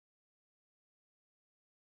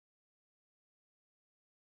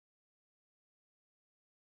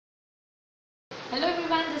Hello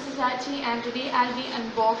everyone, this is Rajeshri and today I'll be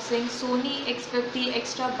unboxing Sony X50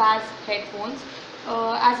 Extra Bass headphones.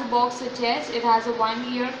 As the box suggests, it has a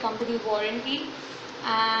 1-year company warranty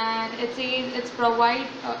and it says it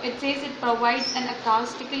provides an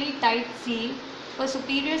acoustically tight seal for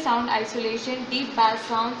superior sound isolation, deep bass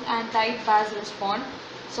sounds and tight bass response.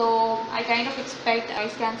 So I kind of expect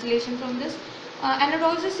noise cancellation from this. And it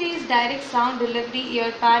also says direct sound delivery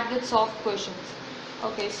ear pad with soft cushions.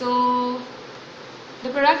 Okay, so the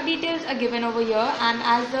product details are given over here, and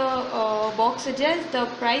as the box suggests, the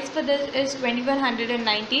price for this is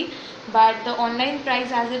 2190, but the online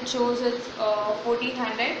price as it shows is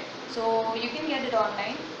 1400, so you can get it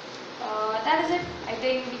online. That is it. I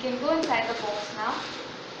think we can go inside the box now.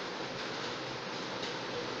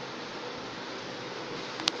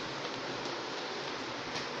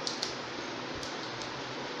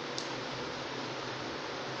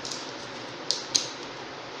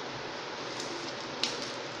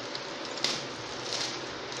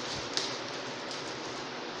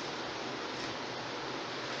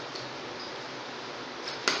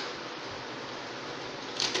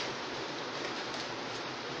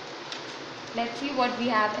 Let's see what we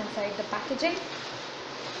have inside the packaging.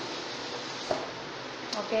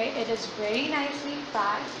 Okay, it is very nicely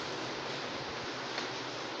packed.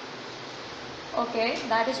 Okay,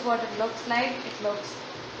 that is what it looks like. It looks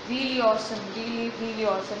really awesome, really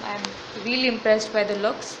awesome. I'm really impressed by the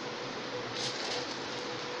looks.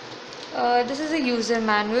 This is a user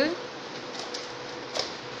manual.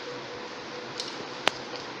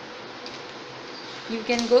 You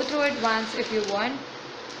can go through it once if you want.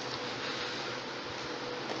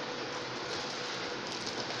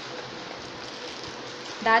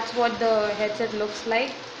 That's what the headset looks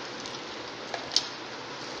like.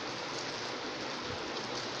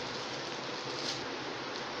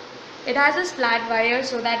 It has a flat wire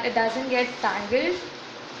so that it doesn't get tangled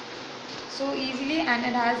so easily, and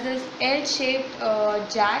it has this L-shaped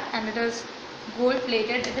jack, and it is gold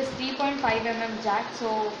plated. It is 3.5 mm jack,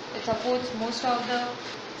 so it supports most of the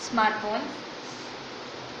smartphones.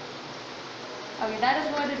 Okay, that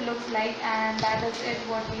is what it looks like, and that is it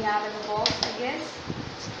what we have in the box, I guess.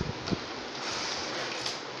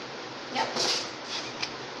 Yep.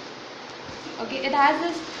 Okay, it has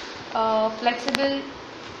this flexible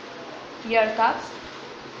ear cups.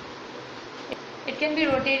 It can be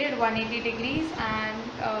rotated 180 degrees and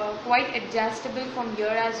quite adjustable from here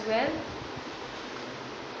as well.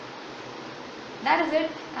 That is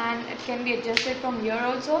it, and it can be adjusted from here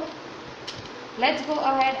also. Let's go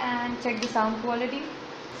ahead and check the sound quality.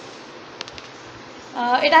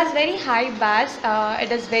 It has very high bass.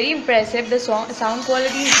 It is very impressive. The sound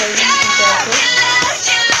quality is very impressive.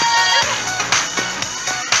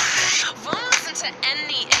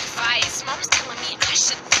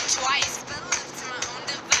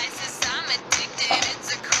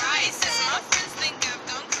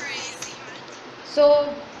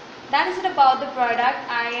 So that is it about the product.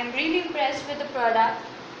 I am really impressed with the product.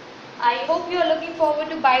 I hope you are looking forward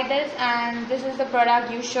to buy this, and this is the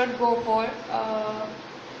product you should go for.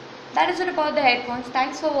 That is it about the headphones.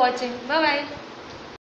 Thanks for watching. Bye bye.